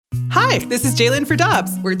Hi, this is Jalen for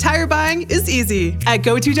Dobbs, where tire buying is easy. At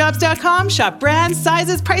GoToDobbs.com, shop brands,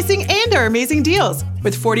 sizes, pricing, and our amazing deals.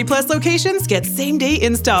 With 40-plus locations, get same-day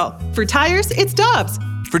install. For tires, it's Dobbs.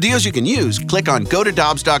 For deals you can use, click on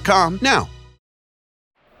GoToDobbs.com now.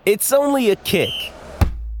 It's only a kick,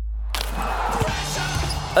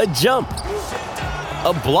 a jump,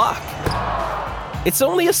 a block. It's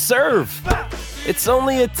only a serve. It's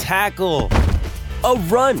only a tackle, a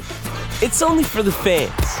run. It's only for the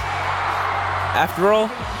fans. After all,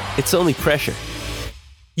 it's only pressure.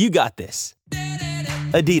 You got this.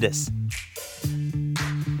 Adidas.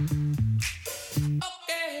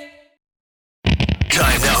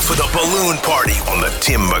 Time now for the balloon party on the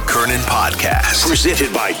Tim McKernan podcast.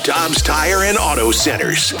 Presented by Dobbs Tire and Auto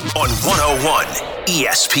Centers on 101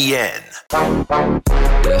 ESPN.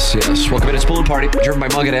 Yes. Welcome in. It's Balloon Party, driven by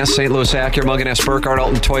Mug & S, St. Louis Acura, Mug & S, Burkhardt,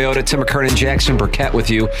 Alton Toyota, Tim McKernan, Jackson Burkett with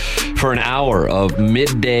you for an hour of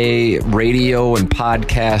midday radio and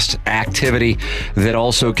podcast activity that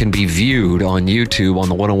also can be viewed on YouTube on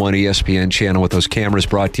the 101 ESPN channel with those cameras,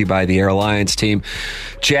 brought to you by the Air Alliance team.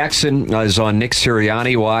 Jackson is on Nick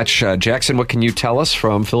Sirianni watch. Jackson, what can you tell us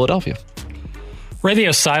from Philadelphia?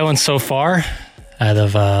 Radio silence so far out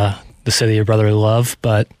of the city of brotherly love,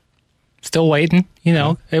 but still waiting. You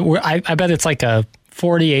know, I bet it's like a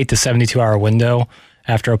 48 to 72 hour window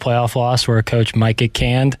after a playoff loss where a coach might get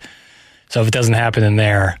canned. So if it doesn't happen in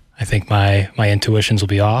there, I think my intuitions will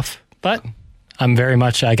be off. But I'm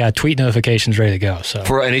I got tweet notifications ready to go. So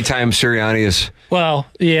for any time Sirianni is... Well,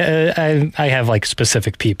 yeah, I have like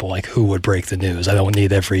specific people, like who would break the news. I don't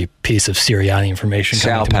need every piece of Sirianni information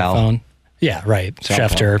coming to my phone. Yeah, right.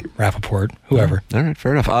 Schefter, Rappaport, whoever. All right,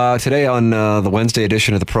 fair enough. Today on the Wednesday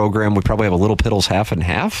edition of the program, we probably have a Little Piddles half and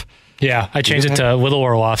half. Yeah, I changed it to Little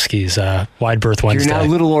Orlovsky's Wide Berth Wednesday. You're now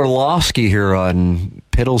Little Orlovsky here on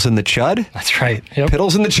Piddles in the Chud. That's right. Yep.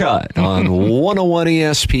 Piddles in the Chud on 101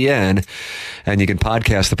 ESPN. And you can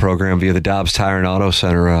podcast the program via the Dobbs Tire and Auto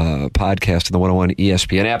Center podcast on the 101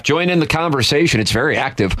 ESPN app. Join in the conversation. It's very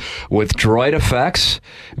active with Droid Effects,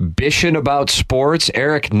 Bishan About Sports,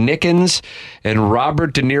 Eric Nickens, and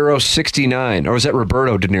Robert De Niro 69. Or is that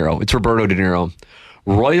Roberto De Niro? It's Roberto De Niro.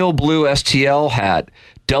 Royal Blue STL hat.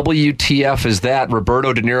 WTF is that?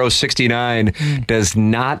 Roberto De Niro 69 does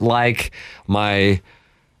not like my...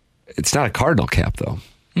 It's not a Cardinal cap, though.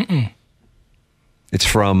 It's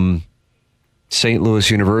from St. Louis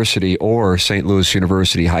University or St. Louis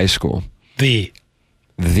University High School. The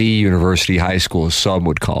University High School, as some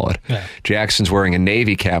would call it. Yeah. Jackson's wearing a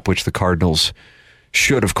Navy cap, which the Cardinals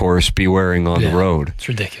should, of course, be wearing on the road. It's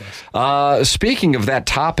ridiculous. Speaking of that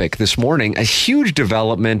topic, this morning, a huge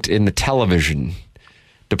development in the television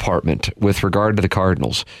department with regard to the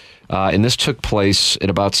Cardinals. And this took place at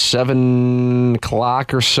about 7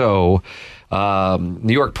 o'clock or so.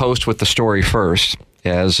 New York Post with the story first,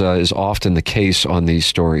 as is often the case on these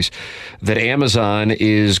stories, that Amazon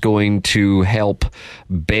is going to help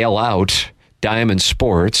bail out Diamond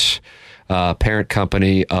Sports, parent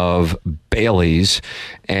company of Bailey's,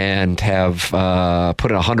 and have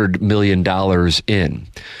put $100 million in.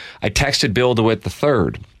 I texted Bill DeWitt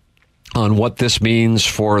III on what this means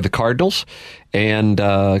for the Cardinals and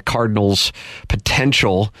Cardinals'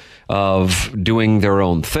 potential of doing their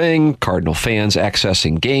own thing, Cardinal fans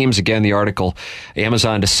accessing games. Again, the article,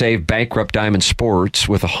 Amazon to save bankrupt Diamond Sports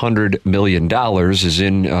with $100 million, is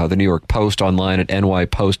in the New York Post, online at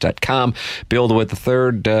nypost.com. Bill DeWitt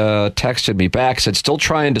III texted me back, said, still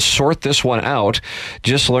trying to sort this one out.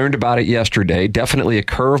 Just learned about it yesterday. Definitely a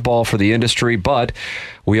curveball for the industry, but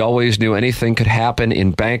we always knew anything could happen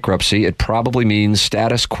in bankruptcy. It probably means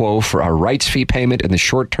status quo for our rights fee payment in the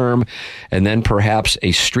short term, and then perhaps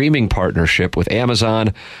a streaming partnership with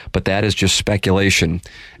Amazon, but that is just speculation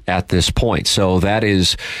at this point. So that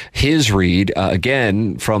is his read.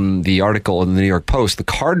 Again, from the article in the New York Post, the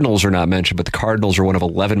Cardinals are not mentioned, but the Cardinals are one of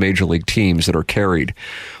 11 major league teams that are carried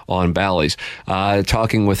on Bally's.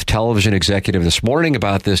 Talking with television executive this morning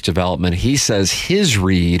about this development, he says his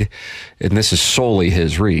read, and this is solely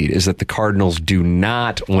his read, is that the Cardinals do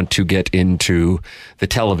not want to get into the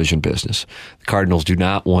television business. The Cardinals do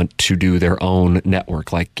not want to do their own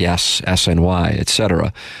network like Yes, SNY,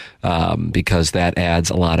 etc., because that adds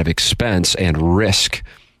a lot of expense and risk,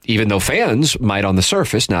 even though fans might on the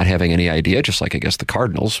surface not having any idea, just like I guess the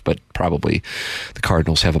Cardinals, but probably the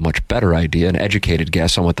Cardinals have a much better idea, an educated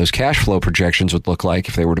guess on what those cash flow projections would look like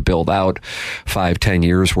if they were to build out 5-10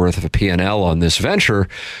 years worth of a P&L on this venture,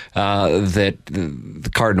 that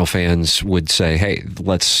the Cardinal fans would say, hey,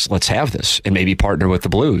 let's have this and maybe partner with the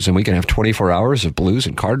Blues, and we can have 24 hours of Blues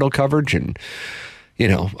and Cardinal coverage. And you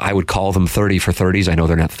know, I would call them 30 for 30s. I know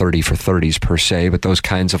they're not 30 for 30s per se, but those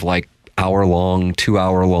kinds of like hour-long,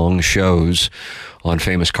 2-hour-long shows on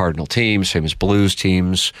famous Cardinal teams, famous Blues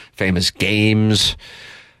teams, famous games.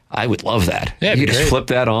 I would love that. Yeah, you just flip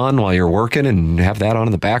that on while you're working and have that on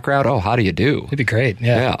in the background. Oh, how do you do? It'd be great.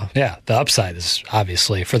 Yeah. The upside is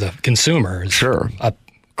obviously for the consumer. Sure.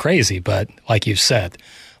 Crazy, but like you said,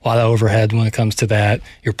 a lot of overhead when it comes to that.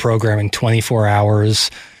 You're programming 24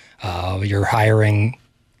 hours. You're hiring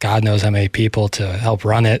God knows how many people to help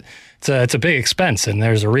run it. It's a big expense, and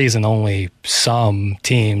there's a reason only some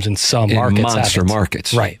teams and some markets monster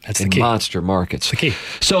markets. Right, that's the key. Monster markets. The key.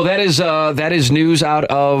 So that is news out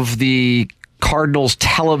of the Cardinals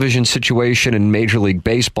television situation and Major League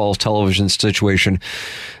Baseball's television situation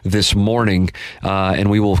this morning.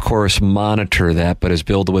 And we will, of course, monitor that. But as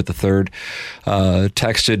Bill DeWitt III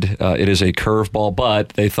texted, it is a curveball, but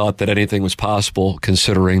they thought that anything was possible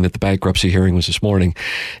considering that the bankruptcy hearing was this morning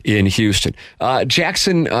in Houston.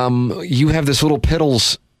 Jackson, you have this little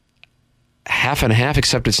Piddles half and half,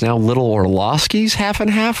 except it's now Little Orlovsky's half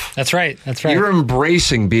and half? That's right. You're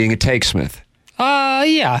embracing being a takesmith.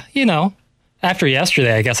 Yeah, after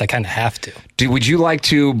yesterday, I guess I kind of have to. Would you like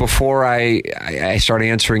to, before I start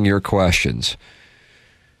answering your questions,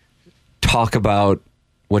 talk about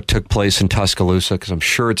what took place in Tuscaloosa? Because I'm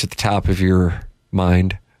sure it's at the top of your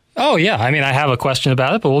mind. Oh, yeah. I mean, I have a question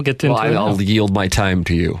about it, but we'll get into it. I'll yield my time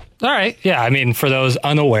to you. All right. Yeah. I mean, for those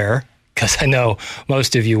unaware, because I know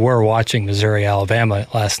most of you were watching Missouri, Alabama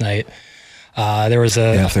last night. There was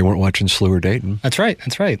if they weren't watching SLU or Dayton. That's right.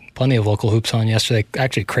 Plenty of local hoops on yesterday.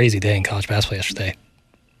 Actually, crazy day in college basketball yesterday.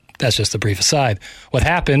 That's just a brief aside. What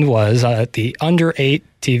happened was at the under 8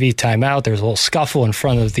 TV timeout, there was a little scuffle in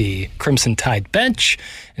front of the Crimson Tide bench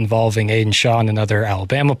involving Aiden Shaw and another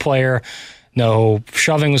Alabama player. No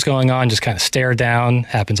shoving was going on, just kind of stare down.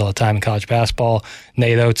 Happens all the time in college basketball.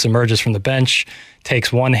 Nate Oates emerges from the bench,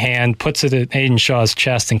 takes one hand, puts it at Aiden Shaw's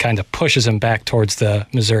chest, and kind of pushes him back towards the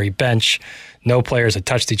Missouri bench. No players had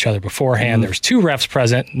touched each other beforehand. There was 2 refs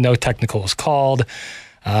present. No technical was called.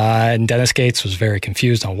 And Dennis Gates was very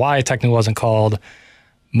confused on why a technical wasn't called.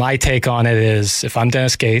 My take on it is, if I'm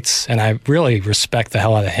Dennis Gates, and I really respect the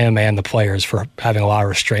hell out of him and the players for having a lot of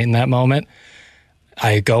restraint in that moment,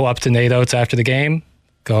 I go up to Nate Oates after the game,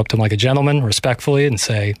 go up to him like a gentleman, respectfully, and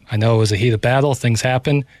say, I know it was a heat of battle, things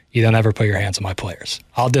happen. You don't ever put your hands on my players.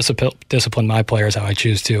 I'll discipline my players how I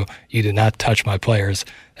choose to. You do not touch my players.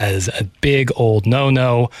 That is a big old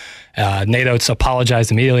no-no. Nate Oates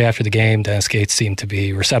apologized immediately after the game. Dennis Gates seemed to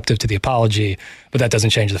be receptive to the apology, but that doesn't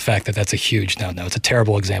change the fact that that's a huge no-no. It's a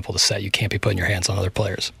terrible example to set. You can't be putting your hands on other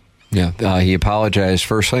players. Yeah, he apologized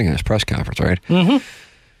first thing in his press conference, right? Mm-hmm.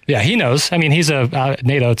 Yeah, he knows. I mean,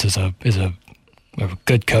 Nate Oates is a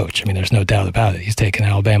good coach. I mean, there's no doubt about it. He's taken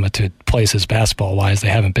Alabama to places basketball-wise they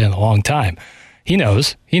haven't been in a long time. He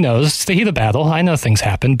knows. It's the heat of battle. I know things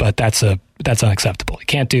happen, but that's unacceptable. You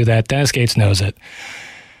can't do that. Dennis Gates knows it.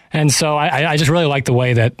 And so I just really like the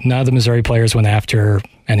way that none of the Missouri players went after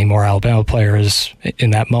any more Alabama players in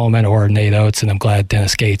that moment, or Nate Oates, and I'm glad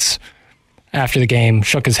Dennis Gates, after the game,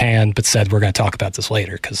 shook his hand, but said, we're going to talk about this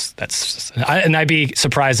later, because and I'd be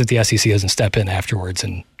surprised if the SEC doesn't step in afterwards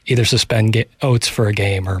and either suspend Oates for a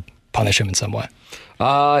game or punish him in some way.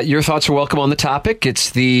 Your thoughts are welcome on the topic. It's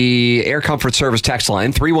the Air Comfort Service text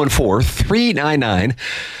line,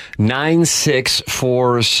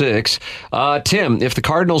 314-399-9646. Tim, if the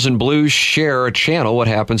Cardinals and Blues share a channel, what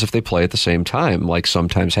happens if they play at the same time, like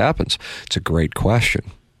sometimes happens? It's a great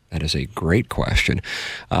question. That is a great question.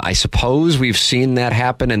 I suppose we've seen that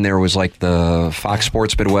happen, and there was like the Fox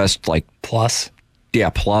Sports Midwest, like Plus. Yeah,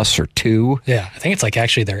 Plus or 2. Yeah, I think it's like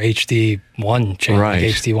actually their HD1 channel, right.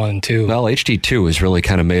 Like HD1 and 2. Well, HD2 has really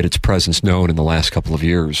kind of made its presence known in the last couple of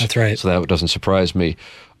years. That's right. So that doesn't surprise me.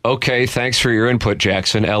 Okay, thanks for your input,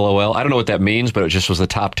 Jackson. LOL. I don't know what that means, but it just was the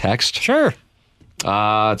top text. Sure.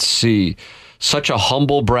 Let's see. Such a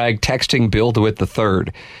humble brag texting Bill DeWitt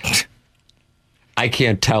III. I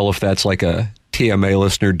can't tell if that's like a TMA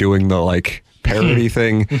listener doing the like parody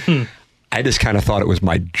thing. I just kind of thought it was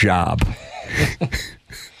my job.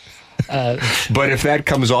 But if that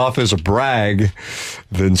comes off as a brag,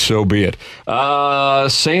 then so be it.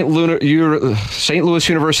 St. Louis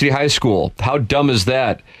University High School. How dumb is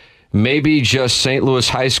that? Maybe just St. Louis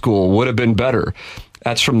High School would have been better.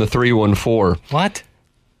 That's from the 314. What?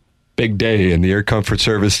 Big day in the Air Comfort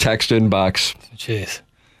Service text inbox. Jeez.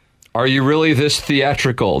 Are you really this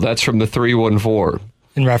theatrical? That's from the 314.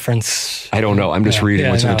 In reference? I don't know. I'm just reading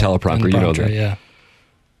what's in the teleprompter. You know that. Yeah.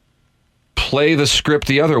 Play the script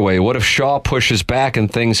the other way. What if Shaw pushes back and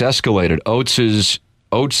things escalated? Oates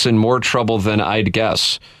in more trouble than I'd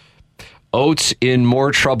guess. Oats in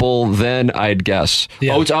more trouble than, I'd guess.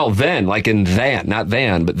 Yeah. Oats, then, like in than, not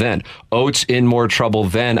than, but then. Oats in more trouble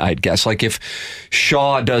than, I'd guess. Like if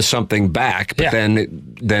Shaw does something back, but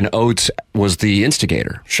then Oats was the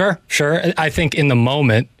instigator. Sure. I think in the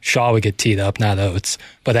moment, Shaw would get teed up, not Oats.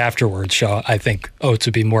 But afterwards, I think Oats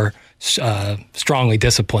would be more strongly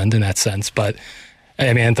disciplined in that sense. But,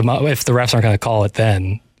 I mean, if the refs aren't going to call it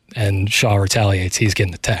then, and Shaw retaliates, he's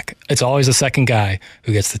getting the tech. It's always the second guy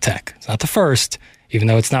who gets the tech. It's not the first, even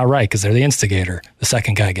though it's not right because they're the instigator. The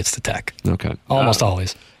second guy gets the tech. Okay. Almost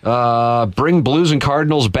always. Bring Blues and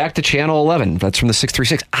Cardinals back to Channel 11. That's from the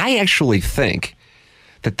 636. I actually think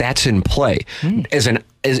that's in play.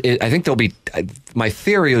 I think there'll be, my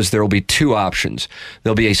theory is there will be two options.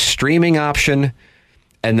 There'll be a streaming option,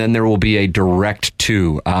 and then there will be a direct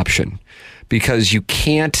to option. Because you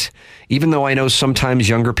can't, even though I know sometimes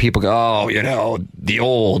younger people go, the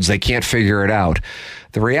olds, they can't figure it out.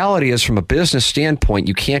 The reality is, from a business standpoint,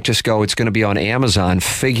 you can't just go, it's going to be on Amazon,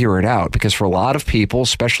 figure it out. Because for a lot of people,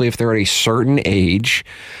 especially if they're at a certain age,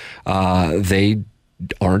 they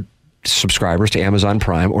aren't subscribers to Amazon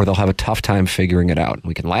Prime, or they'll have a tough time figuring it out.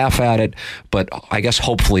 We can laugh at it, but I guess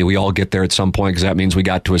hopefully we all get there at some point, because that means we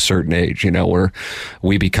got to a certain age, where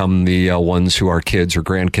we become the ones who our kids or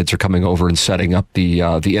grandkids are coming over and setting up the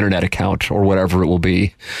internet account or whatever it will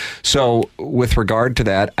be. So with regard to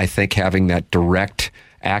that, I think having that direct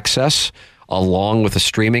access along with a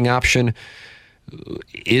streaming option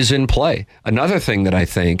is in play. Another thing that I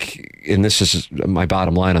think, and this is my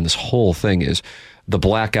bottom line on this whole thing, is the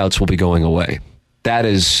blackouts will be going away.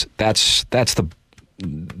 That's the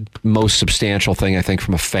most substantial thing, I think,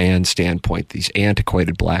 from a fan standpoint. These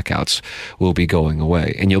antiquated blackouts will be going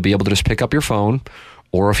away, and you'll be able to just pick up your phone,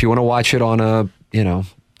 or if you want to watch it on a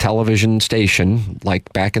television station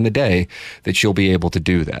like back in the day, that you'll be able to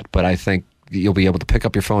do that. But I think you'll be able to pick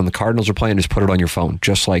up your phone. The Cardinals are playing, just put it on your phone,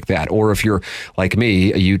 just like that. Or if you're like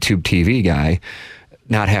me, a YouTube TV guy,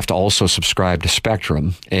 not have to also subscribe to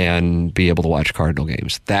Spectrum and be able to watch Cardinal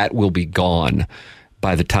games. That will be gone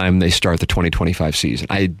by the time they start the 2025 season.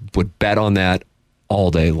 I would bet on that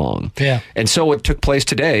all day long. Yeah. And so what took place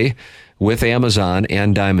today with Amazon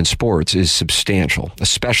and Diamond Sports is substantial,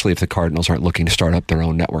 especially if the Cardinals aren't looking to start up their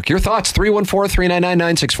own network. Your thoughts,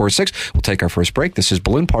 314-399-9646. We'll take our first break. This is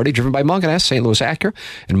Balloon Party, driven by Munganess, St. Louis Acura,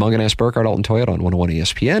 and Munganess, Burkhardt, Alton Toyota on 101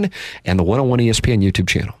 ESPN and the 101 ESPN YouTube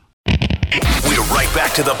channel. We're right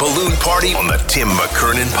back to the Balloon Party on the Tim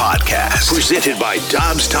McKernan Podcast. Presented by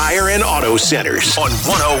Dobbs Tire and Auto Centers on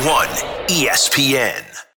 101 ESPN.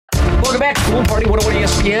 Welcome back to Balloon Party, 101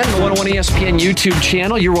 ESPN, the 101 ESPN YouTube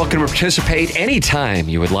channel. You're welcome to participate anytime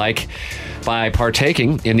you would like by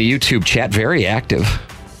partaking in the YouTube chat. Very active.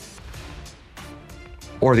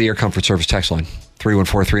 Or the Air Comfort Service text line,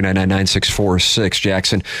 314-399-9646.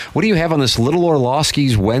 Jackson, what do you have on this Little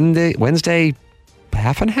Orlovsky's Wednesday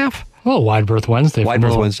half and half? Oh, Wide Berth Wednesday. Wide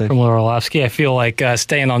Berth Wednesday. From Orlovsky. I feel like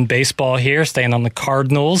staying on baseball here, staying on the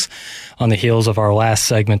Cardinals, on the heels of our last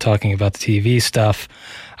segment talking about the TV stuff.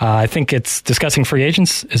 I think it's discussing free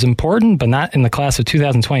agents is important, but not in the class of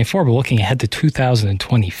 2024, but looking ahead to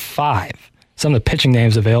 2025. Some of the pitching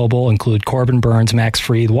names available include Corbin Burns, Max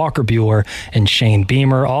Fried, Walker Buehler, and Shane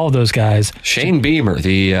Beamer. All of those guys. Shane Beamer,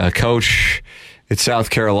 the coach at South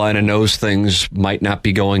Carolina, knows things might not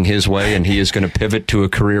be going his way, and he is going to pivot to a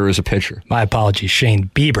career as a pitcher. My apologies, Shane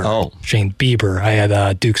Bieber. Oh. Shane Bieber. I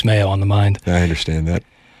had Duke's Mayo on the mind. I understand that.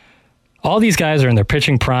 All these guys are in their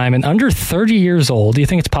pitching prime and under 30 years old. Do you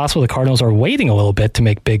think it's possible the Cardinals are waiting a little bit to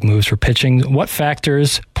make big moves for pitching? What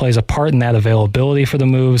factors plays a part in that availability for the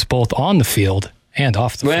moves, both on the field and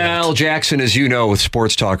off the field? Well, Jackson, as you know, with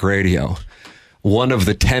Sports Talk Radio, one of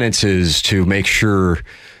the tenets is to make sure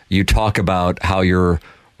you talk about how you're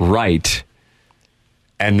right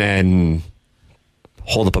and then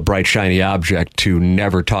hold up a bright, shiny object to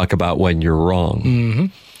never talk about when you're wrong. Mm-hmm.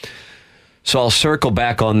 So I'll circle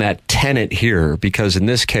back on that tenet here, because in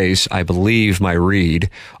this case, I believe my read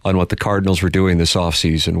on what the Cardinals were doing this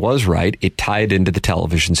offseason was right. It tied into the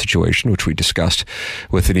television situation, which we discussed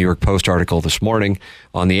with the New York Post article this morning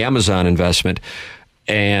on the Amazon investment.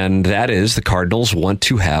 And that is, the Cardinals want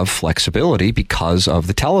to have flexibility because of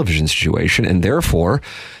the television situation. And therefore,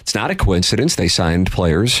 it's not a coincidence they signed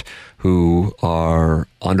players who are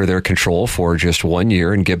under their control for just 1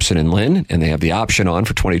 year in Gibson and Lynn, and they have the option on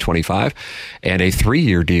for 2025, and a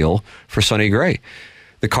 3-year deal for Sonny Gray.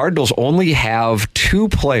 The Cardinals only have 2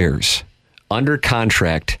 players under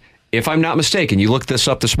contract, if I'm not mistaken, you looked this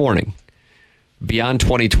up this morning, beyond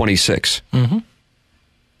 2026. Mm-hmm.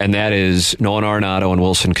 And that is Nolan Arenado and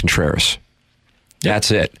Wilson Contreras. Yep. That's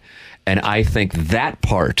it. And I think that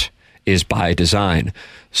part is by design.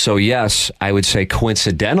 So yes, I would say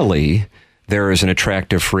coincidentally, there is an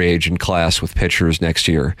attractive free agent class with pitchers next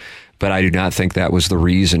year. But I do not think that was the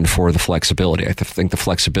reason for the flexibility. I think the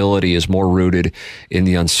flexibility is more rooted in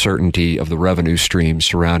the uncertainty of the revenue streams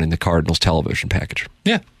surrounding the Cardinals television package.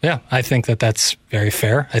 Yeah. I think that's very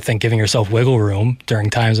fair. I think giving yourself wiggle room during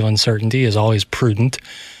times of uncertainty is always prudent.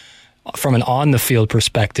 From an on-the-field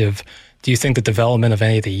perspective, do you think the development of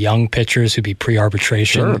any of the young pitchers who'd be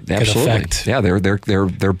pre-arbitration could affect? Yeah,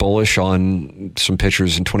 they're bullish on some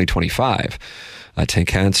pitchers in 2025. Tank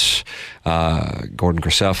Hentz, Gordon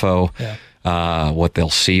Graceffo. Yeah. What they'll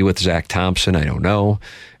see with Zach Thompson, I don't know.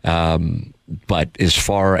 But as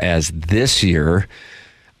far as this year,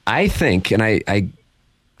 I think, and I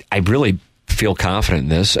really feel confident in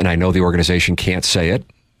this, and I know the organization can't say it,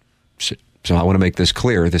 so I want to make this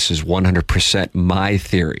clear. This is 100% my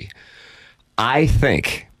theory. I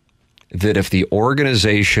think that if the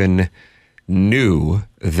organization knew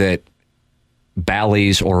that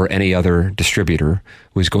Bally's or any other distributor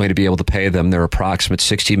was going to be able to pay them their approximate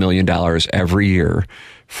 $60 million every year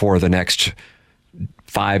for the next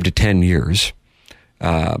 5 to 10 years,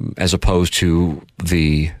 as opposed to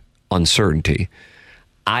the uncertainty,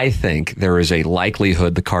 I think there is a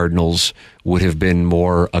likelihood the Cardinals would have been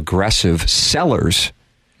more aggressive sellers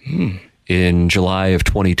in July of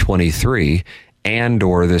 2023 and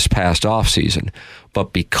or this past offseason.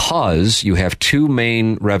 But because you have two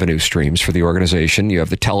main revenue streams for the organization, you have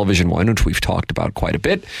the television one, which we've talked about quite a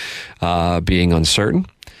bit, being uncertain,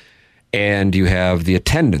 and you have the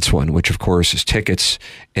attendance one, which of course is tickets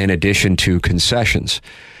in addition to concessions.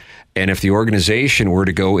 And if the organization were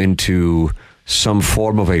to go into some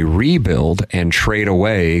form of a rebuild and trade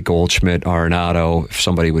away Goldschmidt, Arenado, if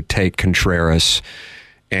somebody would take Contreras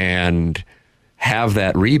and have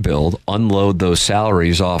that rebuild, unload those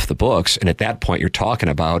salaries off the books. And at that point, you're talking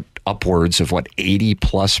about upwards of 80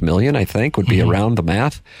 plus million, I think, would be around the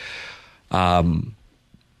math. Then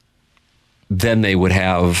they would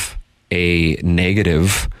have a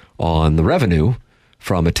negative on the revenue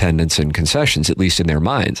from attendance and concessions, at least in their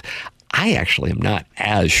minds. I actually am not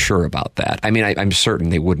as sure about that. I mean, I'm certain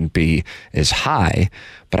they wouldn't be as high,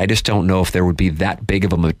 but I just don't know if there would be that big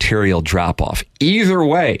of a material drop-off. Either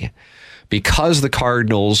way, because the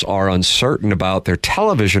Cardinals are uncertain about their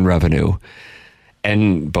television revenue,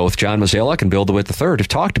 and both John Mozeliak and Bill DeWitt III have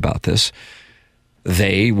talked about this,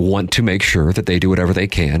 they want to make sure that they do whatever they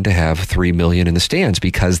can to have $3 million in the stands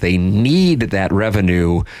because they need that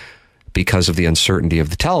revenue because of the uncertainty of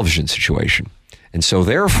the television situation. And so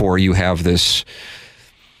therefore you have this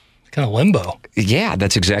kind of limbo. Yeah,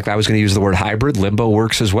 that's exactly. I was going to use the word hybrid. Limbo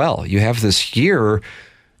works as well. You have this year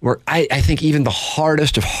where I think even the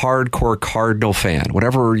hardest of hardcore Cardinal fan,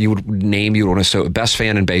 whatever you would name you want to say, best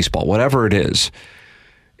fan in baseball, whatever it is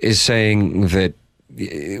saying that,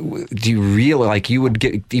 do you really, you would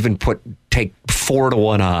take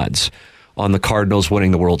 4-1 odds on the Cardinals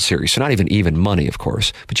winning the World Series. So not even money, of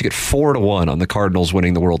course, but you get 4-1 on the Cardinals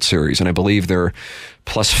winning the World Series. And I believe they're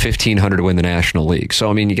plus 1,500 to win the National League. So,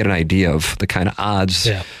 I mean, you get an idea of the kind of odds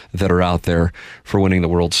that are out there for winning the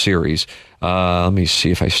World Series. Let me see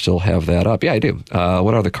if I still have that up. Yeah, I do.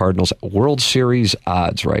 What are the Cardinals World Series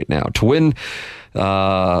odds right now? To win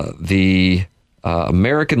the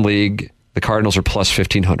American League, the Cardinals are plus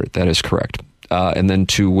 1,500. That is correct. And then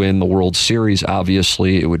to win the World Series,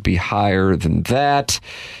 obviously, it would be higher than that.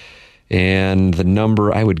 And the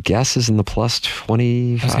number, I would guess, is in the plus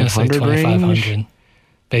 2,500 range.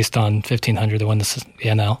 Based on 1,500 to win the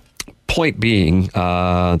NL. Point being,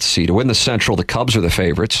 let's see, to win the Central, the Cubs are the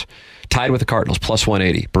favorites. Tied with the Cardinals, plus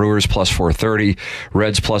 180. Brewers, plus 430.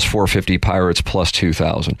 Reds, plus 450. Pirates, plus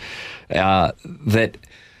 2,000. That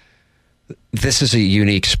this is a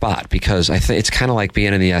unique spot because I think it's kind of like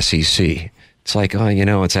being in the SEC. It's like,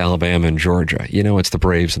 it's Alabama and Georgia. It's the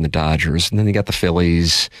Braves and the Dodgers. And then you got the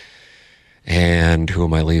Phillies. And who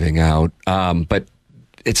am I leaving out? But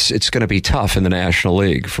it's going to be tough in the National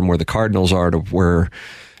League from where the Cardinals are to where...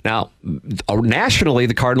 Now, nationally,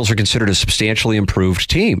 the Cardinals are considered a substantially improved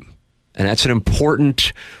team. And that's an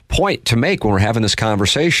important point to make when we're having this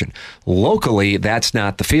conversation. Locally, that's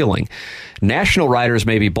not the feeling. National writers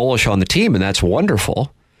may be bullish on the team, and that's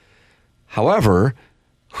wonderful. However,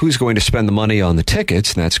 who's going to spend the money on the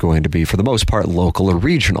tickets? And that's going to be, for the most part, local or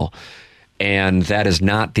regional. And that is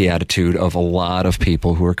not the attitude of a lot of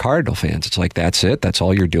people who are Cardinal fans. It's like, that's it. That's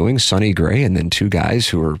all you're doing. Sonny Gray and then two guys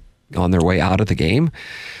who are on their way out of the game.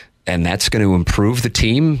 And that's going to improve the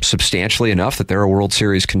team substantially enough that they're a World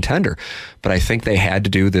Series contender. But I think they had to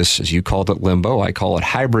do this, as you called it, limbo. I call it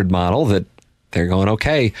hybrid model, that they're going,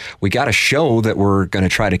 okay, we got to show that we're going to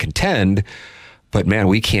try to contend, but man,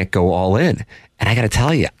 we can't go all in. And I got to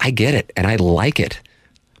tell you, I get it and I like it.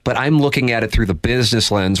 But I'm looking at it through the business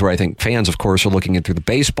lens, where I think fans, of course, are looking at it through the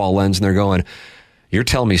baseball lens, and they're going, you're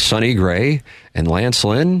telling me Sonny Gray and Lance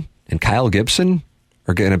Lynn and Kyle Gibson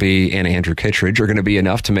are going to be, and Andrew Kittredge are going to be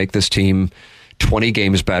enough to make this team 20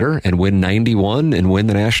 games better and win 91 and win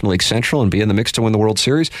the National League Central and be in the mix to win the World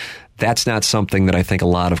Series? That's not something that I think a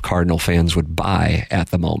lot of Cardinal fans would buy at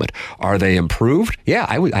the moment. Are they improved? Yeah,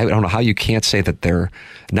 I don't know how you can't say that they're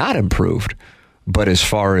not improved. But as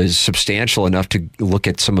far as substantial enough to look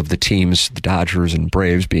at some of the teams, the Dodgers and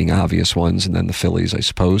Braves being obvious ones, and then the Phillies, I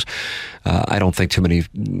suppose, I don't think too many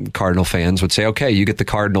Cardinal fans would say, okay, you get the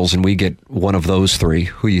Cardinals and we get one of those three.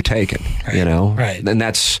 Who you taking? Right. You know? Right. And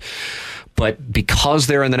but because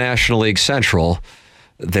they're in the National League Central,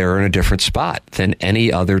 they're in a different spot than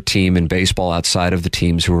any other team in baseball outside of the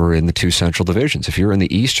teams who are in the two central divisions. If you're in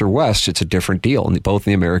the East or West, it's a different deal, both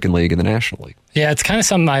in the American League and the National League. Yeah, it's kind of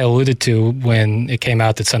something I alluded to when it came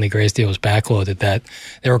out that Sonny Gray's deal was backloaded, that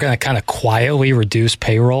they were going to kind of quietly reduce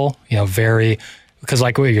payroll, because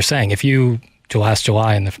like what you're saying, if you, last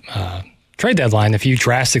July in the trade deadline, if you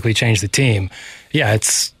drastically change the team, yeah,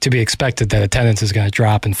 it's to be expected that attendance is going to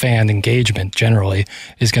drop and fan engagement generally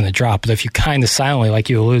is going to drop. But if you kind of silently, like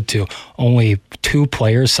you alluded to, only 2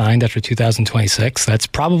 players signed after 2026, that's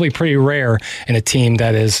probably pretty rare in a team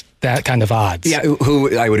that is that kind of odds. Yeah,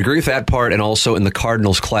 who I would agree with that part, and also in the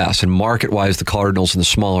Cardinals class. And market-wise, the Cardinals on the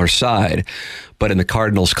smaller side, but in the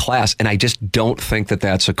Cardinals class. And I just don't think that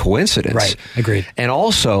that's a coincidence. Right, agreed. And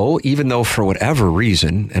also, even though for whatever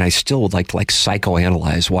reason, and I still would like to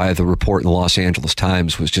psychoanalyze why the report in the Los Angeles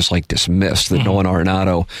Times was just dismissed that Nolan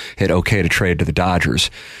Arenado had okay to trade to the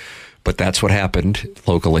Dodgers. But that's what happened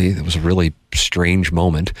locally. It was a really strange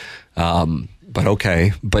moment. But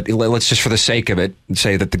okay. But let's just, for the sake of it,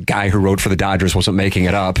 say that the guy who wrote for the Dodgers wasn't making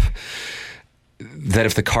it up. That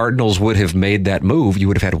if the Cardinals would have made that move, you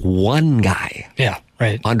would have had one guy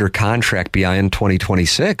under contract beyond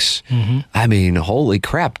 2026. Mm-hmm. I mean, holy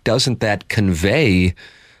crap. Doesn't that convey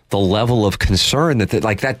the level of concern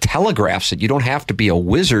that telegraphs it? You don't have to be a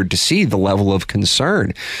wizard to see the level of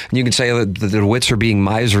concern. And you can say that the DeWitts are being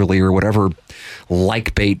miserly or whatever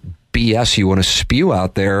like-bait BS you want to spew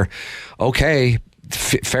out there. Okay,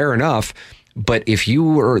 fair enough. But if you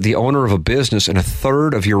were the owner of a business and a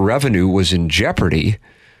third of your revenue was in jeopardy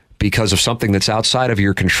because of something that's outside of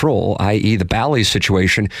your control, i.e. the Bally's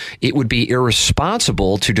situation, it would be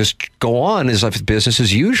irresponsible to just go on as if business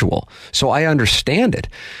as usual. So I understand it.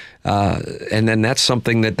 And then that's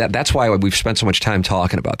something that's why we've spent so much time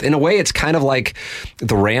talking about. In a way, it's kind of like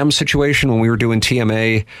the Rams situation when we were doing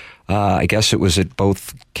TMA. I guess it was at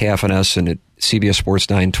both KFNS and at CBS Sports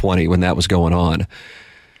 920 when that was going on.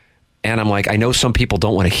 And I'm like, I know some people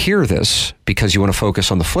don't want to hear this because you want to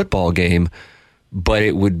focus on the football game, but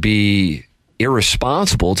it would be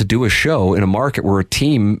irresponsible to do a show in a market where a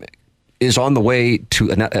team is on the way to,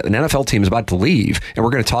 an NFL team is about to leave, and we're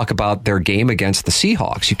going to talk about their game against the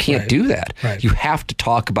Seahawks. You can't do that. Right. You have to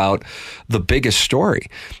talk about the biggest story.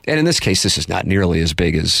 And in this case, this is not nearly as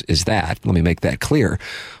big as that. Let me make that clear.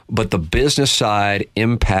 But the business side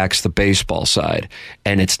impacts the baseball side.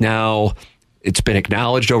 And it's been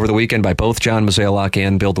acknowledged over the weekend by both John Mozeliak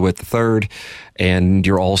and Bill DeWitt III, and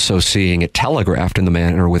you're also seeing it telegraphed in the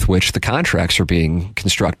manner with which the contracts are being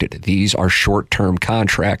constructed. These are short-term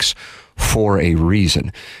contracts for a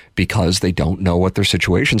reason, because they don't know what their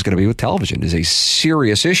situation is going to be with television. It is a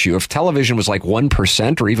serious issue. If television was like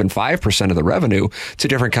 1% or even 5% of the revenue, it's a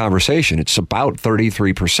different conversation. It's about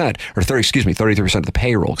 33% of the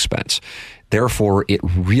payroll expense. Therefore, it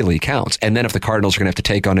really counts. And then if the Cardinals are going to have to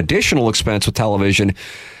take on additional expense with television,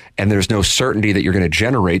 and there's no certainty that you're going to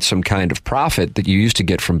generate some kind of profit that you used to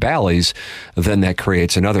get from Bally's, then that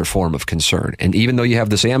creates another form of concern. And even though you have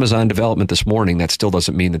this Amazon development this morning, that still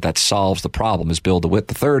doesn't mean that solves the problem. As Bill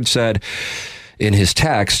DeWitt III said in his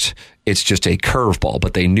text, it's just a curveball,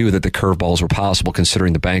 but they knew that the curveballs were possible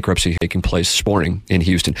considering the bankruptcy taking place this morning in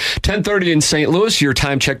Houston. 10:30 in St. Louis, your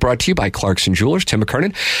time check brought to you by Clarkson Jewelers. Tim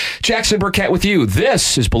McKernan, Jackson Burkett with you.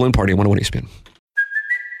 This is Balloon Party on 101 ESPN.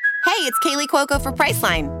 Hey, it's Kaylee Cuoco for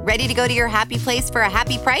Priceline. Ready to go to your happy place for a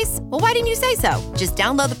happy price? Well, why didn't you say so? Just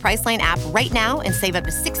download the Priceline app right now and save up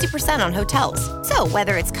to 60% on hotels. So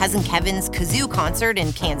whether it's Cousin Kevin's Kazoo Concert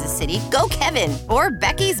in Kansas City, go Kevin, or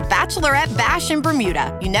Becky's Bachelorette Bash in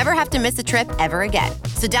Bermuda, you never have to miss a trip ever again.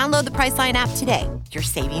 So download the Priceline app today. Your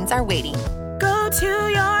savings are waiting. Go to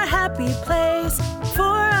your happy place for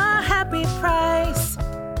a happy price.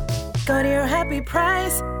 Go to your happy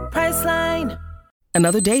price, Priceline.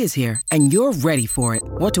 Another day is here, and you're ready for it.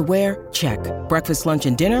 What to wear? Check. Breakfast, lunch,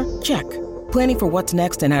 and dinner? Check. Planning for what's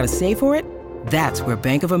next and how to save for it? That's where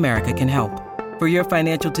Bank of America can help. For your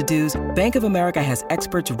financial to-dos, Bank of America has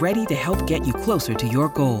experts ready to help get you closer to your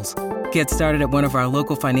goals. Get started at one of our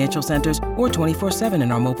local financial centers or 24/7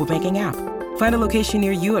 in our mobile banking app. Find a location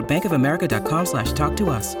near you at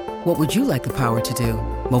bankofamerica.com/talktous. What would you like the power to do?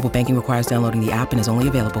 Mobile banking requires downloading the app and is only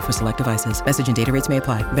available for select devices. Message and data rates may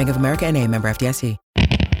apply. Bank of America N.A., member FDIC.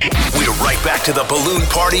 We're right back to the balloon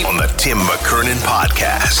party on the Tim McKernan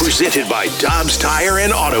Podcast. Presented by Dobbs Tire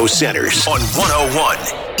and Auto Centers on 101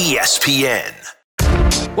 ESPN.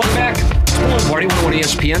 Welcome back. It's Balloon Party, 101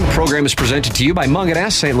 ESPN. The program is presented to you by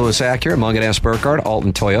Munganess, St. Louis Acura, Munganess Burkhardt,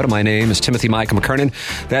 Alton Toyota. My name is Timothy Micah McKernan.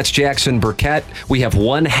 That's Jackson Burkett. We have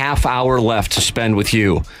 1/2 hour left to spend with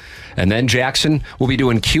you. And then Jackson will be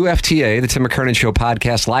doing QFTA, the Tim McKernan Show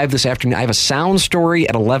podcast, live this afternoon. I have a sound story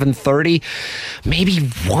at 11:30, maybe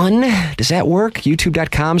 1. Does that work?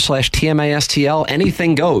 YouTube.com/TMASTL.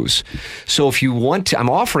 Anything goes. So if you want to, I'm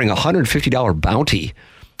offering a $150 bounty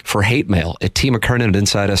for hate mail at tmckernan at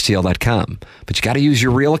InsideSTL.com. But you got to use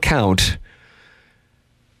your real account,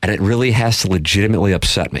 and it really has to legitimately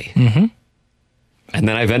upset me. Mm-hmm. And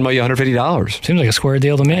then I Venmo you $150. Seems like a square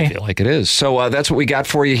deal to me. I feel like it is. So that's what we got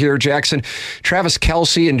for you here, Jackson. Travis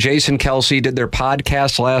Kelce and Jason Kelce did their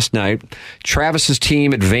podcast last night. Travis's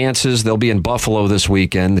team advances. They'll be in Buffalo this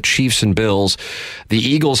weekend, the Chiefs and Bills. The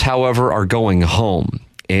Eagles, however, are going home.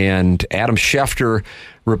 And Adam Schefter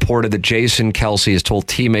reported that Jason Kelce has told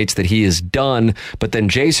teammates that he is done. But then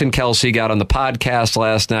Jason Kelce got on the podcast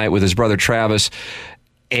last night with his brother Travis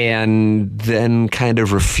and then kind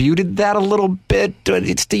of refuted that a little bit.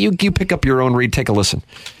 You pick up your own read. Take a listen.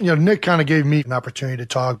 Nick kind of gave me an opportunity to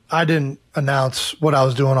talk. I didn't announce what I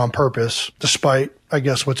was doing on purpose, despite, I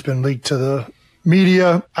guess, what's been leaked to the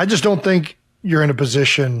media. I just don't think you're in a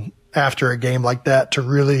position after a game like that to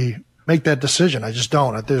really make that decision. I just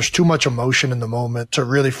don't. There's too much emotion in the moment to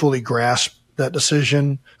really fully grasp that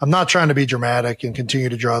decision. I'm not trying to be dramatic and continue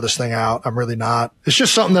to draw this thing out. I'm really not. It's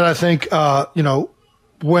just something that I think,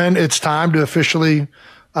 when it's time to officially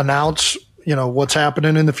announce, what's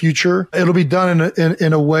happening in the future, it'll be done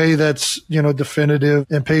in a way that's, definitive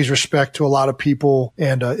and pays respect to a lot of people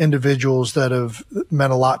and individuals that have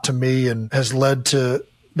meant a lot to me and has led to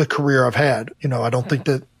the career I've had. I don't think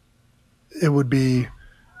that it would be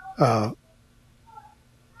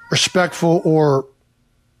respectful or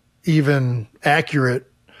even accurate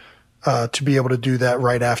to be able to do that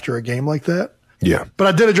right after a game like that. Yeah. But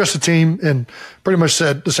I did address the team and pretty much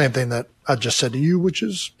said the same thing that I just said to you, which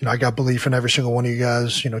is, I got belief in every single one of you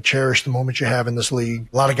guys, cherish the moment you have in this league.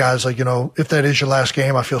 A lot of guys like, if that is your last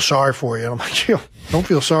game, I feel sorry for you. And I'm like, don't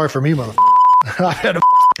feel sorry for me, motherfucker. I've had a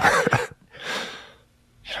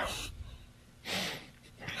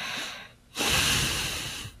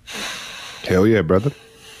Hell yeah, brother.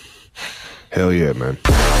 Hell yeah, man.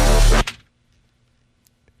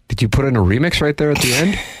 Did you put in a remix right there at the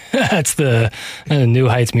end? That's the New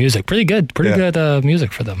Heights music. Pretty good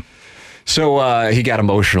music for them. So he got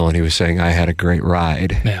emotional and he was saying, I had a great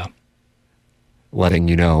ride. Yeah. Letting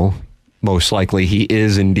you know, most likely he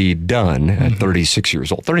is indeed done at 36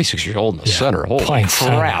 years old. 36 years old in the center. Holy crap.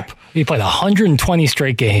 Center. He played 120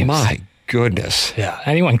 straight games. My goodness. Yeah.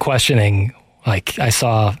 Anyone questioning, I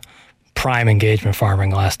saw Prime Engagement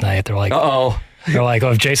Farming last night. They're like, uh-oh. They're like,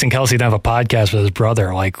 if Jason Kelce didn't have a podcast with his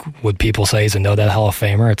brother, would people say he's a know that Hall of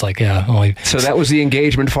Famer? It's like, yeah. Only. So that was the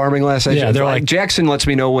engagement farming last night? Yeah, they're like, Jackson lets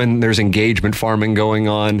me know when there's engagement farming going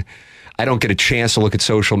on. I don't get a chance to look at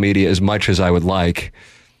social media as much as I would like.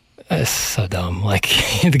 That's so dumb.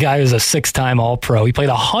 The guy was a 6-time All-Pro. He played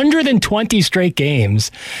 120 straight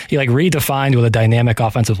games. He redefined what a dynamic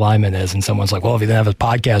offensive lineman is. And someone's like, well, if he didn't have a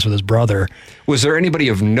podcast with his brother. Was there anybody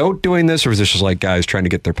of note doing this, or was this just guys trying to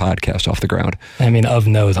get their podcast off the ground? I mean, of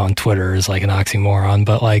note on Twitter is an oxymoron,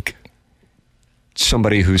 but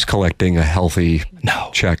somebody who's collecting a healthy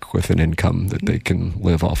check with an income that they can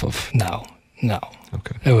live off of. No.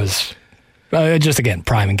 Okay. It was just, again,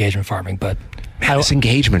 Prime Engagement Farming, but... This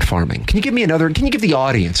engagement farming. Can you give the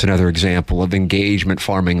audience another example of engagement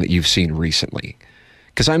farming that you've seen recently?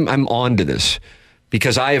 Because I'm on to this.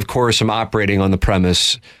 Because I, of course, am operating on the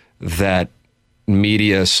premise that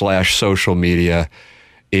media/social media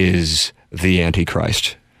is the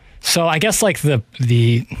Antichrist. So I guess the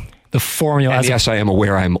formula. And yes, I am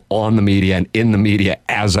aware I'm on the media and in the media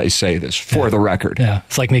as I say this, for the record. Yeah,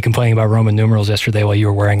 it's like me complaining about Roman numerals yesterday while you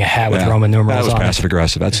were wearing a hat with Roman numerals on. That was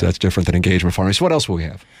passive-aggressive. That's different than engagement farming. So what else will we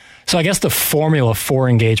have? So I guess the formula for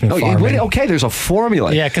engagement farming. Okay, there's a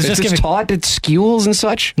formula. Yeah, because just taught at schools and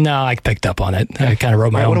such? No, I picked up on it. I kind of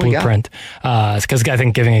wrote my own blueprint. Because I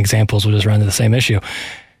think giving examples will just run into the same issue.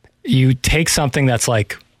 You take something that's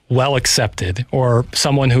well accepted or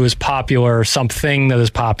someone who is popular, something that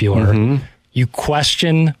is popular, you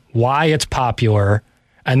question why it's popular,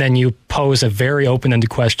 and then you pose a very open-ended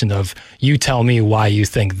question of, you tell me why you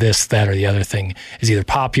think this, that, or the other thing is either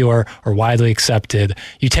popular or widely accepted.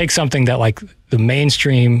 You take something that like the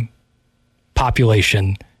mainstream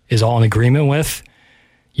population is all in agreement with,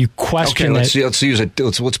 you question let's use it.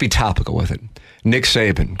 Let's be topical with it. Nick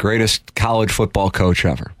Saban, greatest college football coach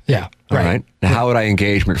ever. Yeah, All right. Now, how would I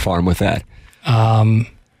engagement farm with that?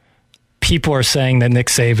 People are saying that Nick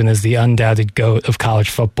Saban is the undoubted GOAT of college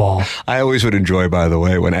football. I always would enjoy, by the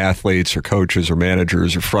way, when athletes or coaches or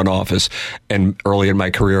managers or front office, and early in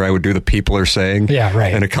my career, I would do the people are saying. Yeah,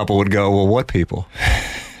 right. And a couple would go, well, what people?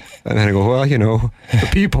 And then I go, well, the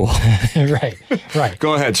people. Right.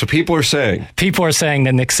 Go ahead. So people are saying. People are saying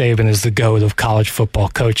that Nick Saban is the GOAT of college football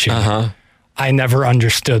coaching. I never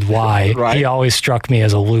understood why. Right. He always struck me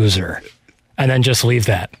as a loser. And then just leave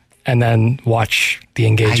that. And then watch the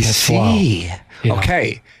engagement flow.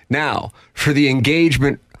 Okay. Now, for the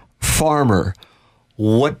engagement farmer,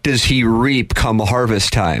 what does he reap come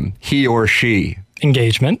harvest time? He or she?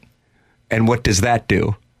 Engagement. And what does that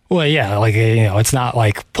do? Well, yeah, like, it's not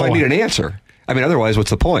like... I need an answer. I mean, otherwise,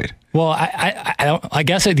 what's the point? Well, I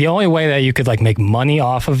guess the only way that you could like make money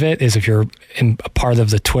off of it is if you're in a part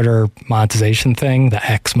of the Twitter monetization thing, the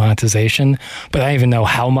X monetization. But I don't even know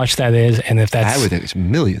how much that is, and if that's... I would think it's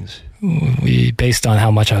millions. Based on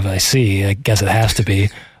how much of it I see, I guess it has to be.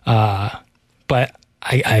 But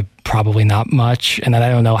I probably not much, and then I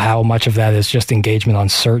don't know how much of that is just engagement on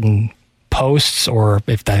certain posts, or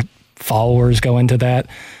if that followers go into that.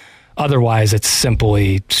 Otherwise, it's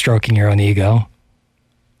simply stroking your own ego.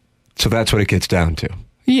 So that's what it gets down to.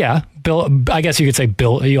 Yeah, I guess you could say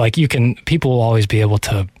people will always be able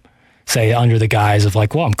to say under the guise of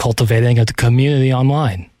like, well, I'm cultivating a community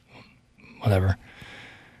online. Whatever.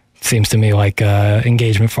 It seems to me like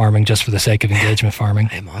engagement farming just for the sake of engagement farming.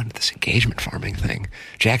 I'm on this engagement farming thing.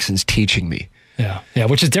 Jackson's teaching me. Yeah,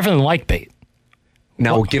 which is different than like bait.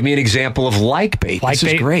 Now, give me an example of like bait. This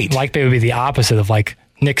is great. Like bait would be the opposite of like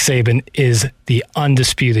Nick Saban is the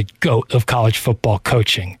undisputed GOAT of college football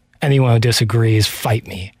coaching. Anyone who disagrees, fight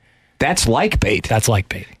me. That's like bait. That's like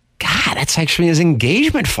bait. God, that's actually is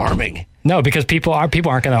engagement farming. No, because people aren't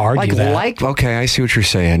going to argue that. Okay, I see what you're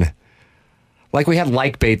saying. Like we had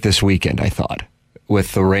like bait this weekend, I thought,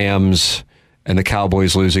 with the Rams and the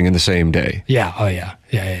Cowboys losing in the same day. Yeah. Oh, yeah.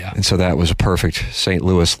 Yeah. And so that was a perfect St.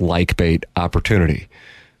 Louis like bait opportunity.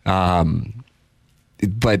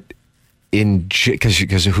 But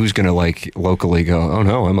because who's going to like locally go, oh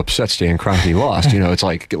no, I'm upset Stan Kroenke lost. It's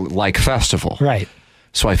like festival. Right.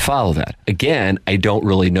 So I follow that. Again, I don't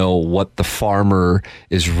really know what the farmer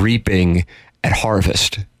is reaping at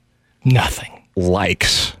harvest. Nothing.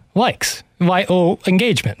 Likes.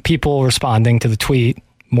 Engagement. People responding to the tweet,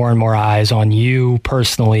 more and more eyes on you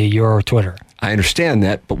personally, your Twitter. I understand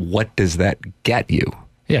that, but what does that get you?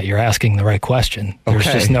 Yeah, you're asking the right question. There's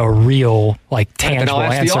Okay. just no real, tangible and I'll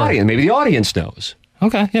ask answer. the audience. Maybe the audience knows.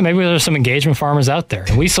 Okay, yeah, maybe there's some engagement farmers out there,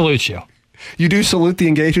 and we salute you. You do salute the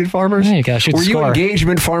engagement farmers? Yeah, you gotta shoot the Were you score.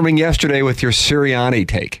 engagement farming yesterday with your Sirianni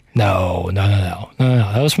take? No.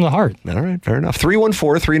 That was from the heart. All right, fair enough.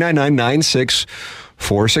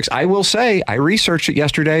 314-399-9646. I will say, I researched it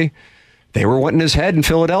yesterday. They were wanting his head in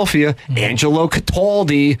Philadelphia. Angelo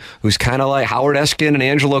Cataldi, who's kind of like Howard Eskin and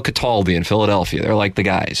Angelo Cataldi in Philadelphia. They're like the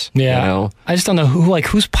guys. Yeah. I just don't know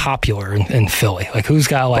who's popular in Philly. Like who's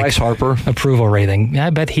got Bryce Harper approval rating. Yeah, I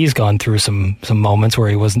bet he's gone through some moments where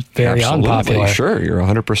he wasn't very unpopular. Sure, you're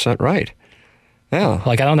 100% right. Yeah.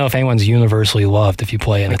 I don't know if anyone's universally loved if you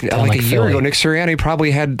play in a town like a Philly. year ago, Nick Sirianni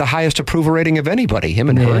probably had the highest approval rating of anybody, him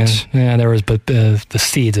and Hurts. Yeah, there was, but the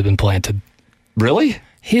seeds have been planted. Really?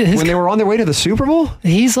 When they were on their way to the Super Bowl?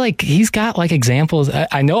 He's got examples.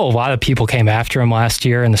 I know a lot of people came after him last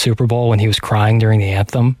year in the Super Bowl when he was crying during the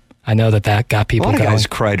anthem. I know that got people going. A lot going. of guys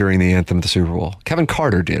cry during the anthem at the Super Bowl. Kevin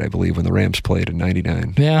Carter did, I believe, when the Rams played in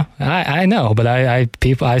 '99. Yeah, I know, but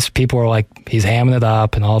people were like, he's hamming it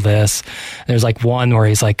up and all this. There's one where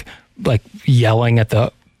he's like yelling at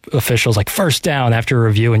the officials first down after a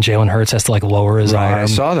review, and Jalen Hurts has to lower his arm. I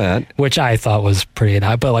saw that, which I thought was pretty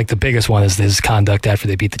odd. But the biggest one is his conduct after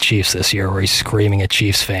they beat the Chiefs this year, where he's screaming at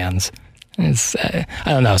Chiefs fans. It's I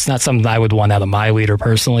don't know. It's not something I would want out of my leader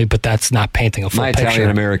personally, but that's not painting a full picture. My Italian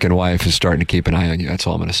American wife is starting to keep an eye on you. That's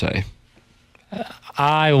all I'm going to say.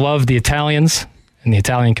 I love the Italians and the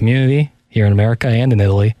Italian community here in America and in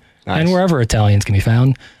Italy. Nice. And wherever Italians can be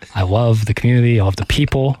found. I love the community. I love the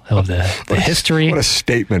people. I love the history. What a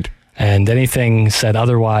statement. And anything said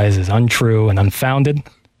otherwise is untrue and unfounded.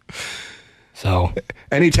 So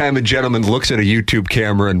anytime a gentleman looks at a YouTube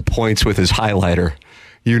camera and points with his highlighter,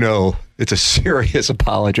 you know it's a serious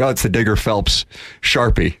apology. Oh, it's the Digger Phelps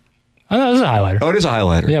Sharpie. Oh, no, it is a highlighter. Oh, it is a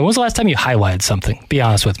highlighter. Yeah, when was the last time you highlighted something? Be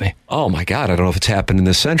honest with me. Oh, my God. I don't know if it's happened in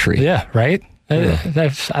this century. Yeah, right? I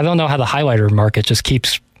don't know how the highlighter market just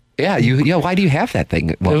keeps... Yeah, why do you have that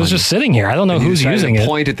thing? Well, it was just sitting here. I don't know who's using it.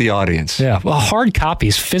 Point at the audience. Yeah, well, hard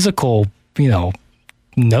copies, physical,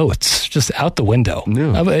 notes, just out the window.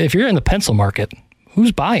 Yeah. If you're in the pencil market,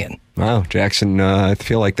 who's buying? Wow, Jackson, I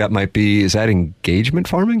feel like that might be... Is that engagement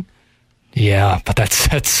farming? Yeah, but that's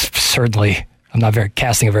certainly... I'm not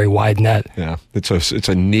casting a very wide net. Yeah, it's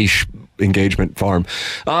a niche engagement farm.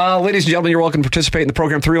 Ladies and gentlemen, you're welcome to participate in the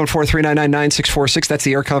program. 314-399-9646. That's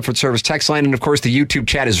the Air Comfort Service text line. And, of course, the YouTube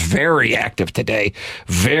chat is very active today.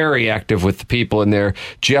 Very active with the people in there.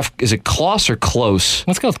 Jeff, is it Kloss or Close?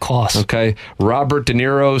 Let's go with Kloss. Okay. Robert De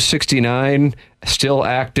Niro, 69, still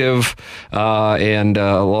active. And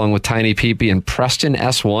along with Tiny Peepee and Preston,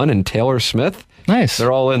 S1, and Taylor Smith. Nice.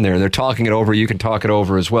 They're all in there. They're talking it over. You can talk it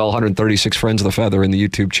over as well. 136 Friends of the Feather in the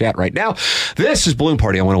YouTube chat right now. This is Balloon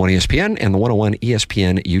Party on 101 ESPN and the 101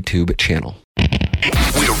 ESPN YouTube channel.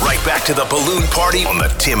 We're right back to the Balloon Party on the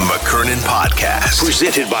Tim McKernan Podcast.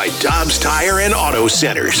 Presented by Dobbs Tire and Auto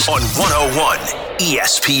Centers on 101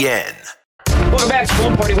 ESPN. Welcome back to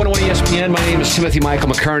Balloon Party 101 ESPN. My name is Timothy Michael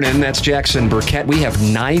McKernan. That's Jackson Burkett. We have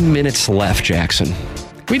 9 minutes left, Jackson.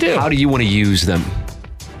 We do. How do you want to use them?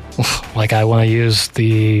 Like I want to use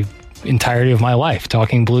the entirety of my life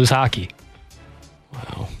talking Blues hockey.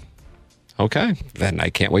 Wow. Okay. Then I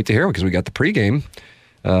can't wait to hear it because we got the pregame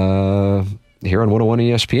here on 101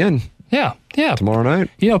 ESPN. Yeah. Tomorrow night.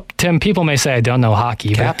 Tim, people may say I don't know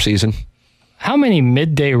hockey. Cap season. How many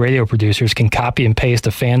midday radio producers can copy and paste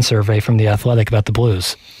a fan survey from The Athletic about the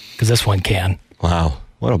Blues? Because this one can. Wow.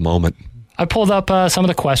 What a moment. I pulled up some of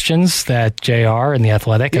the questions that JR and The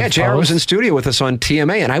Athletic have JR was posed. in studio with us on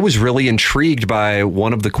TMA, and I was really intrigued by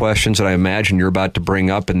one of the questions that I imagine you're about to bring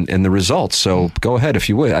up and the results. So go ahead if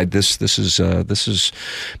you would. This is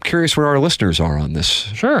I'm curious where our listeners are on this.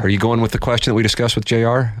 Sure. Are you going with the question that we discussed with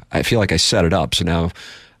JR? I feel like I set it up, so now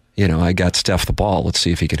I got Steph the ball. Let's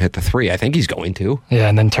see if he can hit the three. I think he's going to. Yeah,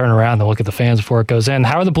 and then turn around and look at the fans before it goes in.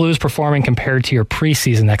 How are the Blues performing compared to your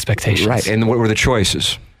preseason expectations? Right, and what were the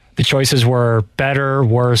choices? The choices were better,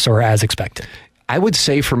 worse, or as expected. I would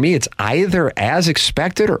say for me, it's either as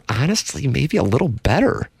expected or honestly maybe a little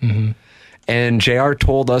better. Mm-hmm. And JR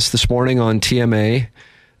told us this morning on TMA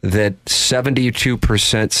that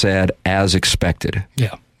 72% said as expected.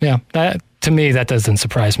 Yeah. To me, that doesn't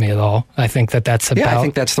surprise me at all. I think that's about... Yeah, I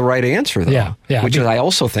think that's the right answer, though. Yeah. Which I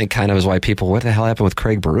also think kind of is why people, what the hell happened with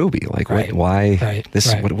Craig Berube? Like, right. why? Right.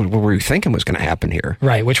 What were you thinking was going to happen here?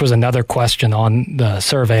 Right, which was another question on the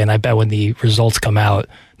survey, and I bet when the results come out,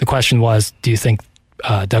 the question was, do you think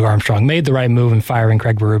Doug Armstrong made the right move in firing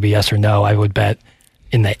Craig Berube, yes or no? I would bet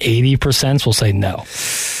in the 80% will say no.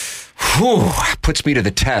 Whew, puts me to the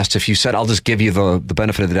test. If you said, I'll just give you the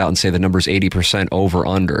benefit of the doubt and say the number's 80% over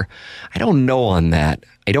under. I don't know on that.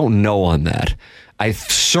 I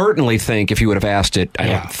certainly think if you would have asked it,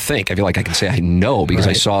 I feel like I can say I know because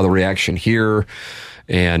I saw the reaction here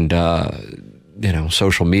and,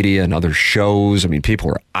 social media and other shows. I mean,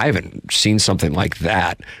 I haven't seen something like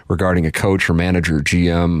that regarding a coach or manager,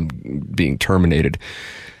 GM being terminated.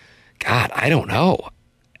 God, I don't know.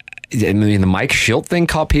 I mean, the Mike Schilt thing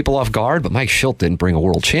caught people off guard, but Mike Schilt didn't bring a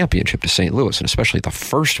world championship to St. Louis, and especially the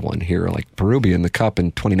first one here, like Berube in the Cup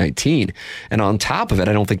in 2019. And on top of it,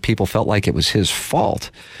 I don't think people felt like it was his fault.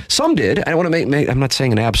 Some did. I don't want to make I'm not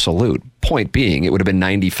saying an absolute. Point being, it would have been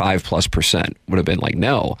 95+%. Would have been like,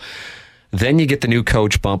 no. Then you get the new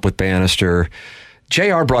coach bump with Bannister.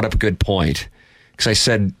 JR brought up a good point, because I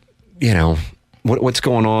said, what's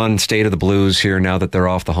going on, state of the Blues here now that they're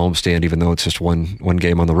off the homestand, even though it's just one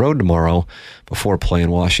game on the road tomorrow before playing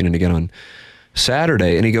Washington again on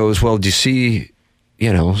Saturday. And he goes, well, do you see,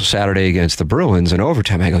 Saturday against the Bruins in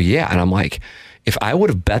overtime? I go, yeah. And I'm like, if I would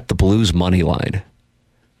have bet the Blues money line,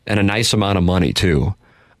 and a nice amount of money too,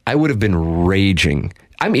 I would have been raging.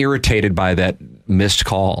 I'm irritated by that missed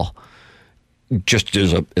call just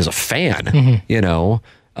as a fan,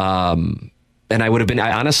 and I would have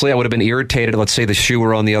been irritated. Let's say the shoe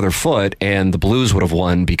were on the other foot and the Blues would have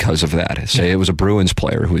won because of that. Say it was a Bruins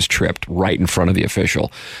player who was tripped right in front of the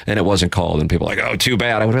official and it wasn't called. And people are like, oh, too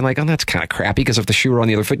bad. I would have been like, oh, that's kind of crappy because if the shoe were on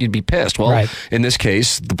the other foot, you'd be pissed. Well, in this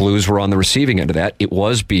case, the Blues were on the receiving end of that. It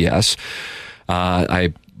was BS.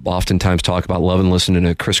 I oftentimes talk about loving listening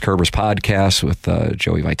to Chris Kerber's podcast with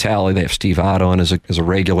Joey Vitale. They have Steve Ott on as a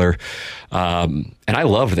regular. And I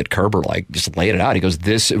love that Kerber just laid it out. He goes,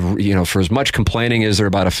 this, for as much complaining as there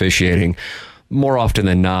about officiating, more often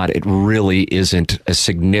than not, it really isn't a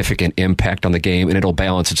significant impact on the game, and it'll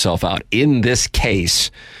balance itself out. In this case,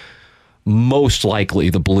 most likely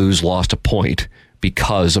the Blues lost a point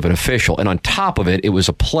because of an official. And on top of it, it was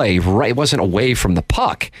a play, right? It wasn't away from the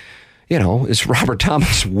puck. It's Robert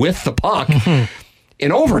Thomas with the puck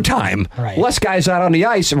in overtime. Right. Less guys out on the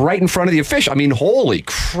ice and right in front of the official. I mean, holy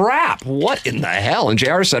crap. What in the hell? And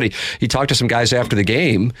JR said he talked to some guys after the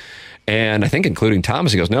game, and I think including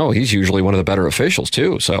Thomas, he goes, no, he's usually one of the better officials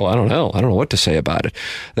too. So I don't know. I don't know what to say about it.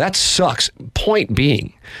 That sucks. Point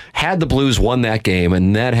being, had the Blues won that game,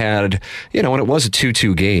 and that had, and it was a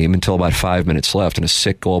 2-2 game until about 5 minutes left and a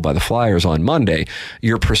sick goal by the Flyers on Monday,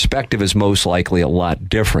 your perspective is most likely a lot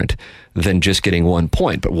different than just getting 1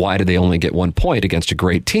 point. But why did they only get 1 point against a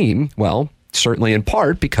great team? Well, certainly in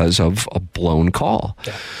part because of a blown call.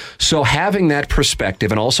 Yeah. So having that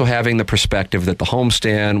perspective, and also having the perspective that the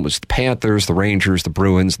homestand was the Panthers, the Rangers, the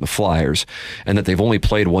Bruins, and the Flyers, and that they've only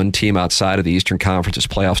played one team outside of the Eastern Conference's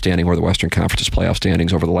playoff standing or the Western Conference's playoff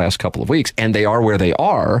standings over the last couple of weeks, and they are where they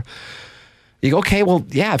are, you go, okay, well,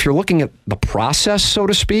 yeah, if you're looking at the process, so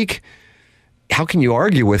to speak, how can you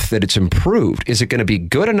argue with that it's improved? Is it going to be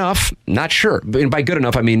good enough? Not sure. And by good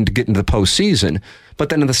enough, I mean to get into the postseason. But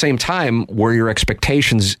then at the same time, were your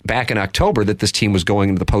expectations back in October that this team was going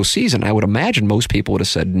into the postseason? I would imagine most people would have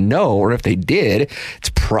said no, or if they did,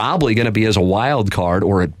 it's probably going to be as a wild card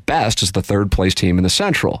or at best as the third place team in the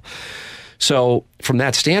Central. So from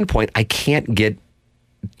that standpoint, I can't get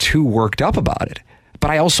too worked up about it. But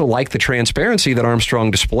I also like the transparency that Armstrong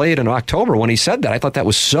displayed in October when he said that. I thought that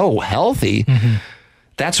was so healthy. Mm-hmm.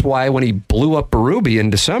 That's why when he blew up Berube in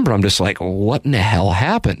December, I'm just like, what in the hell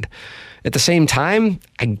happened? At the same time,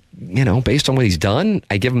 based on what he's done,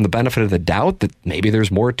 I give him the benefit of the doubt that maybe there's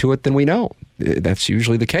more to it than we know. That's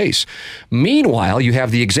usually the case. Meanwhile, you have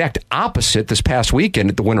the exact opposite this past weekend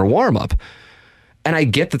at the winter warm-up. And I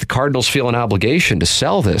get that the Cardinals feel an obligation to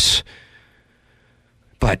sell this,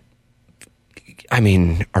 but I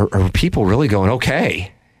mean, are people really going,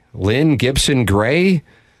 okay, Lynn, Gibson, Gray,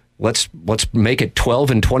 let's make it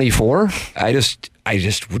 12 and 24? I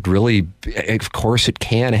just would really, of course it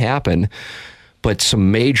can happen, but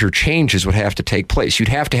some major changes would have to take place. You'd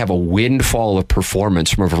have to have a windfall of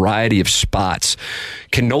performance from a variety of spots.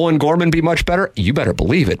 Can Nolan Gorman be much better? You better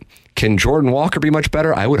believe it. Can Jordan Walker be much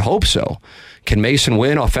better? I would hope so. Can Mason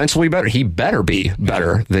Wynn offensively better? He better be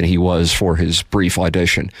better than he was for his brief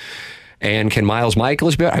audition. And can Miles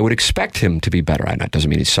Michaelis be better? I would expect him to be better. That doesn't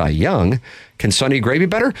mean he's Cy Young. Can Sonny Gray be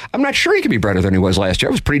better? I'm not sure he can be better than he was last year.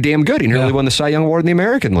 It was pretty damn good. He nearly won the Cy Young Award in the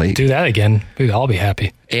American League. Do that again. We'd all be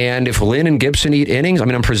happy. And if Lynn and Gibson eat innings,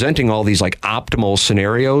 I'm presenting all these optimal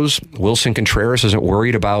scenarios. Wilson Contreras isn't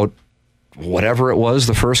worried about whatever it was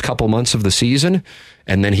the first couple months of the season,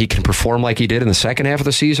 and then he can perform like he did in the second half of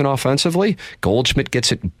the season offensively. Goldschmidt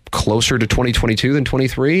gets it closer to 2022 than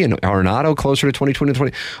 23, and Arenado closer to 2020 than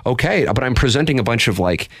 20. Okay, but I'm presenting a bunch of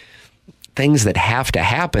things that have to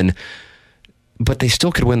happen, but they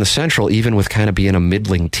still could win the Central even with kind of being a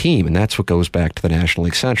middling team, and that's what goes back to the National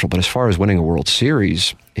League Central. But as far as winning a World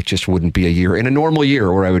Series, it just wouldn't be a year in a normal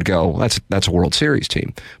year where I would go, that's a World Series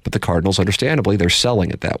team. But the Cardinals, understandably, they're selling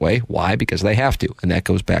it that way. Why? Because they have to. And that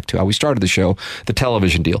goes back to how we started the show, the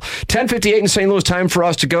television deal. 10:58 in St. Louis, time for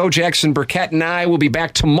us to go. Jackson Burkett and I will be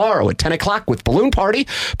back tomorrow at 10 o'clock with Balloon Party,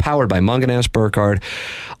 powered by Mungenast, Burkhardt,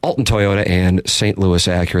 Alton Toyota, and St. Louis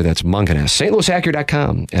Acura. That's Mungenast.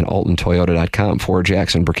 StLouisAcura.com and AltonToyota.com. For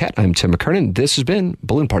Jackson Burkett, I'm Tim McKernan. This has been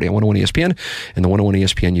Balloon Party on 101 ESPN and the 101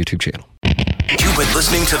 ESPN YouTube channel. You've been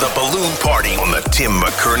listening to the Balloon Party on the Tim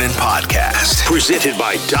McKernan Podcast, presented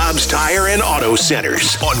by Dobbs Tire and Auto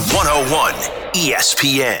Centers on 101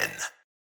 ESPN.